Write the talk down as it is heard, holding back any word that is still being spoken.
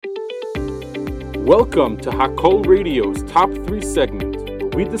Welcome to Hakol Radio's Top 3 segment, where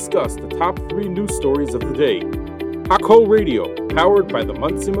we discuss the top 3 news stories of the day. Hakol Radio, powered by the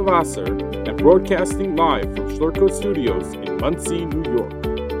Monsey Mavasser and broadcasting live from Schlurko Studios in Monsey, New York.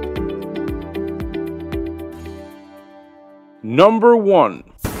 Number 1.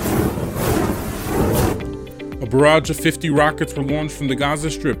 A barrage of 50 rockets were launched from the Gaza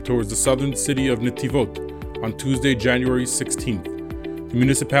Strip towards the southern city of Netivot on Tuesday, January 16th. The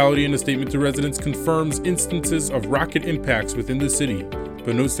municipality, in a statement to residents, confirms instances of rocket impacts within the city,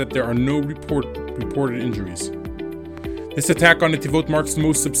 but notes that there are no reported injuries. This attack on Netivot marks the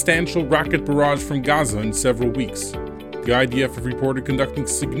most substantial rocket barrage from Gaza in several weeks. The IDF have reported conducting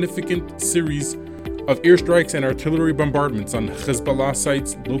significant series of airstrikes and artillery bombardments on Hezbollah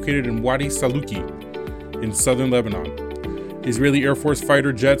sites located in Wadi Saluki in southern Lebanon. Israeli Air Force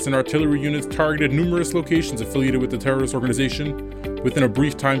fighter jets and artillery units targeted numerous locations affiliated with the terrorist organization within a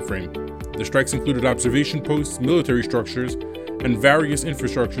brief time frame. The strikes included observation posts, military structures, and various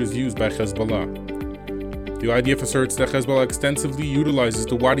infrastructures used by Hezbollah. The IDF asserts that Hezbollah extensively utilizes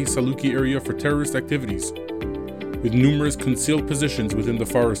the Wadi Saluki area for terrorist activities, with numerous concealed positions within the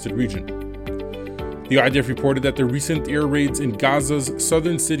forested region. The IDF reported that the recent air raids in Gaza's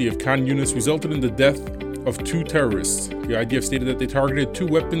southern city of Khan Yunis resulted in the death of 2 terrorists. The IDF stated that they targeted 2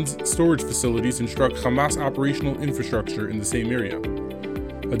 weapons storage facilities and struck Hamas operational infrastructure in the same area.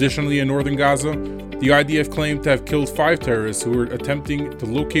 Additionally, in northern Gaza, the IDF claimed to have killed 5 terrorists who were attempting to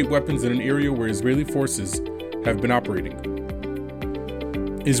locate weapons in an area where Israeli forces have been operating.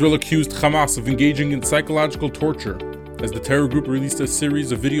 Israel accused Hamas of engaging in psychological torture as the terror group released a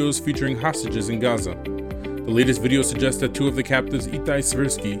series of videos featuring hostages in Gaza. The latest video suggests that 2 of the captives, Itai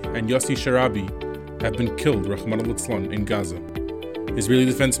Svirsky and Yossi Sharabi, have been killed, Rahman al-Islam, in Gaza. Israeli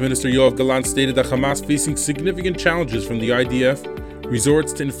Defense Minister Yoav Gallant stated that Hamas, facing significant challenges from the IDF,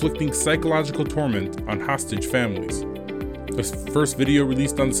 resorts to inflicting psychological torment on hostage families. The first video,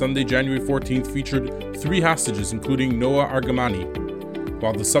 released on Sunday, January 14th, featured 3 hostages, including Noah Argamani,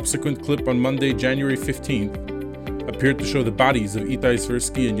 while the subsequent clip on Monday, January 15th, appeared to show the bodies of Itai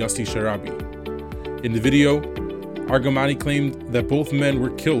Svirsky and Yossi Sharabi. In the video, Argamani claimed that both men were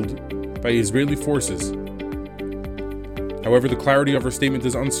killed by Israeli forces. However, the clarity of her statement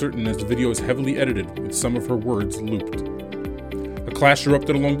is uncertain as the video is heavily edited, with some of her words looped. A clash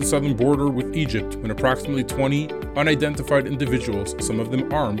erupted along the southern border with Egypt when approximately 20 unidentified individuals, some of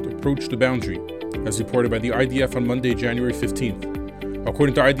them armed, approached the boundary, as reported by the IDF on Monday, January 15th.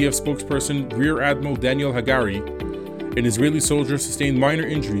 According to IDF spokesperson Rear Admiral Daniel Hagari, an Israeli soldier sustained minor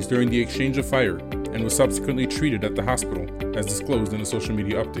injuries during the exchange of fire and was subsequently treated at the hospital, as disclosed in a social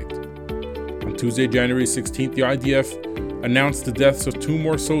media update. On Tuesday, January 16th, the IDF announced the deaths of 2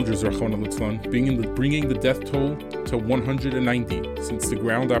 more soldiers, Rahman al-Islam, bringing the death toll to 190 since the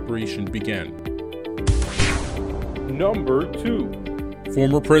ground operation began. Number 2.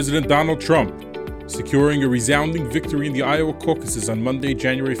 Former President Donald Trump securing a resounding victory in the Iowa caucuses on Monday,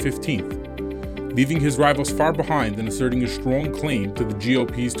 January 15th, leaving his rivals far behind and asserting a strong claim to the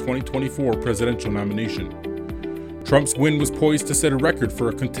GOP's 2024 presidential nomination. Trump's win was poised to set a record for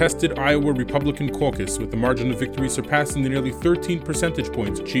a contested Iowa Republican caucus, with the margin of victory surpassing the nearly 13 percentage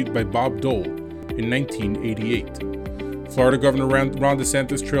points achieved by Bob Dole in 1988. Florida Governor Ron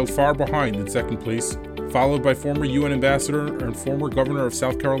DeSantis trailed far behind in second place, followed by former UN Ambassador and former Governor of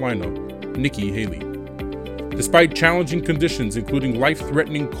South Carolina, Nikki Haley. Despite challenging conditions, including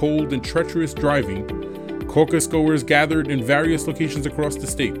life-threatening cold and treacherous driving, caucus goers gathered in various locations across the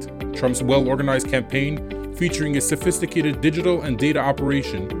state. Trump's well-organized campaign, featuring a sophisticated digital and data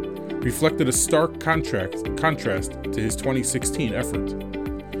operation, reflected a stark contrast to his 2016 effort.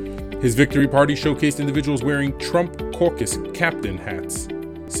 His victory party showcased individuals wearing Trump caucus captain hats,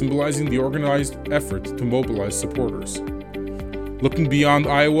 symbolizing the organized effort to mobilize supporters. Looking beyond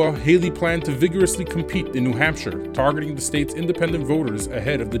Iowa, Haley planned to vigorously compete in New Hampshire, targeting the state's independent voters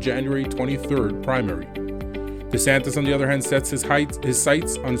ahead of the January 23rd primary. DeSantis, on the other hand, sets his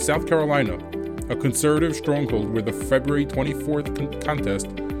sights on South Carolina, a conservative stronghold where the February 24th contest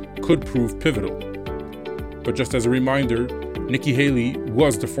could prove pivotal. But just as a reminder, Nikki Haley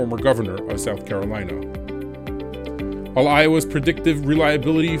was the former governor of South Carolina. While Iowa's predictive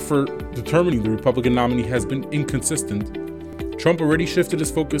reliability for determining the Republican nominee has been inconsistent, Trump already shifted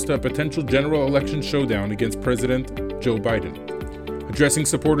his focus to a potential general election showdown against President Joe Biden. Addressing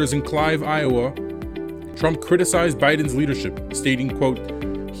supporters in Clive, Iowa, Trump criticized Biden's leadership, stating, quote,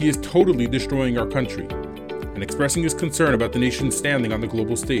 "He is totally destroying our country," and expressing his concern about the nation's standing on the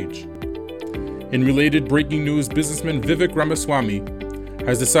global stage. In related breaking news, businessman Vivek Ramaswamy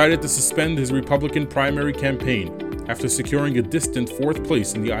has decided to suspend his Republican primary campaign after securing a distant 4th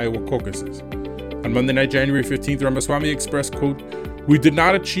place in the Iowa caucuses. On Monday night, January 15th, Ramaswamy expressed, quote, "We did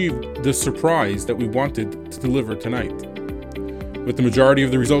not achieve the surprise that we wanted to deliver tonight." With the majority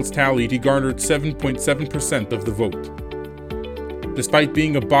of the results tallied, he garnered 7.7% of the vote. Despite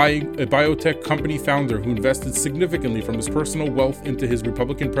being a biotech company founder who invested significantly from his personal wealth into his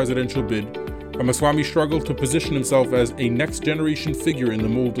Republican presidential bid, Ramaswamy struggled to position himself as a next-generation figure in the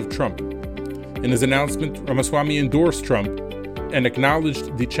mold of Trump. In his announcement, Ramaswamy endorsed Trump and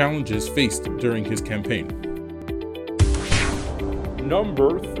acknowledged the challenges faced during his campaign.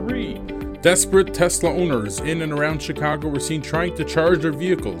 Number 3. Desperate Tesla owners in and around Chicago were seen trying to charge their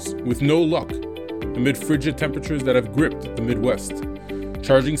vehicles with no luck amid frigid temperatures that have gripped the Midwest.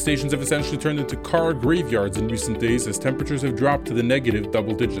 Charging stations have essentially turned into car graveyards in recent days as temperatures have dropped to the negative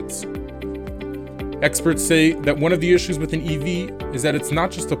double digits. Experts say that one of the issues with an EV is that it's not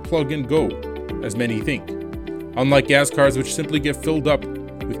just a plug and go, as many think. Unlike gas cars, which simply get filled up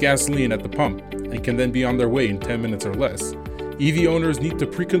with gasoline at the pump and can then be on their way in 10 minutes or less, EV owners need to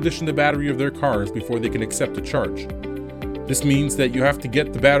precondition the battery of their cars before they can accept a charge. This means that you have to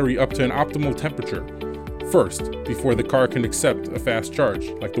get the battery up to an optimal temperature first before the car can accept a fast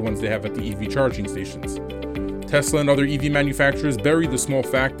charge, like the ones they have at the EV charging stations. Tesla and other EV manufacturers bury the small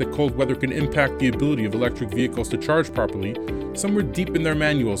fact that cold weather can impact the ability of electric vehicles to charge properly somewhere deep in their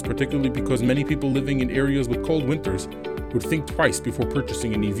manuals, particularly because many people living in areas with cold winters would think twice before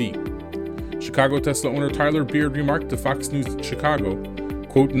purchasing an EV. Chicago Tesla owner Tyler Beard remarked to Fox News Chicago,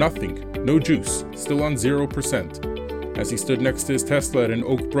 quote, "Nothing, no juice, still on 0%, as he stood next to his Tesla at an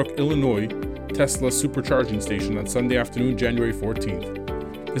Oak Brook, Illinois Tesla supercharging station on Sunday afternoon, January 14th.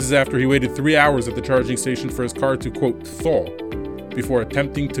 This is after he waited 3 hours at the charging station for his car to, quote, thaw, before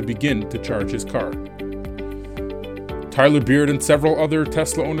attempting to begin to charge his car. Tyler Beard and several other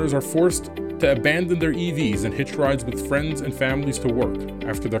Tesla owners are forced to abandon their EVs and hitch rides with friends and families to work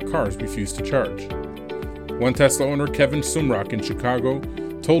after their cars refuse to charge. One Tesla owner, Kevin Sumrock in Chicago,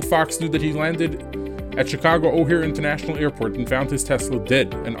 told Fox News that he landed at Chicago O'Hare International Airport and found his Tesla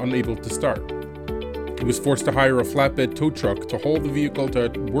dead and unable to start. He was forced to hire a flatbed tow truck to haul the vehicle to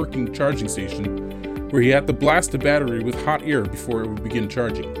a working charging station, where he had to blast the battery with hot air before it would begin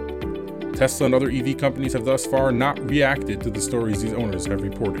charging. Tesla and other EV companies have thus far not reacted to the stories these owners have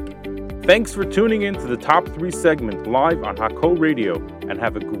reported. Thanks for tuning in to the Top 3 segment live on Hako Radio, and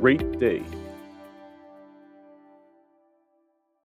have a great day.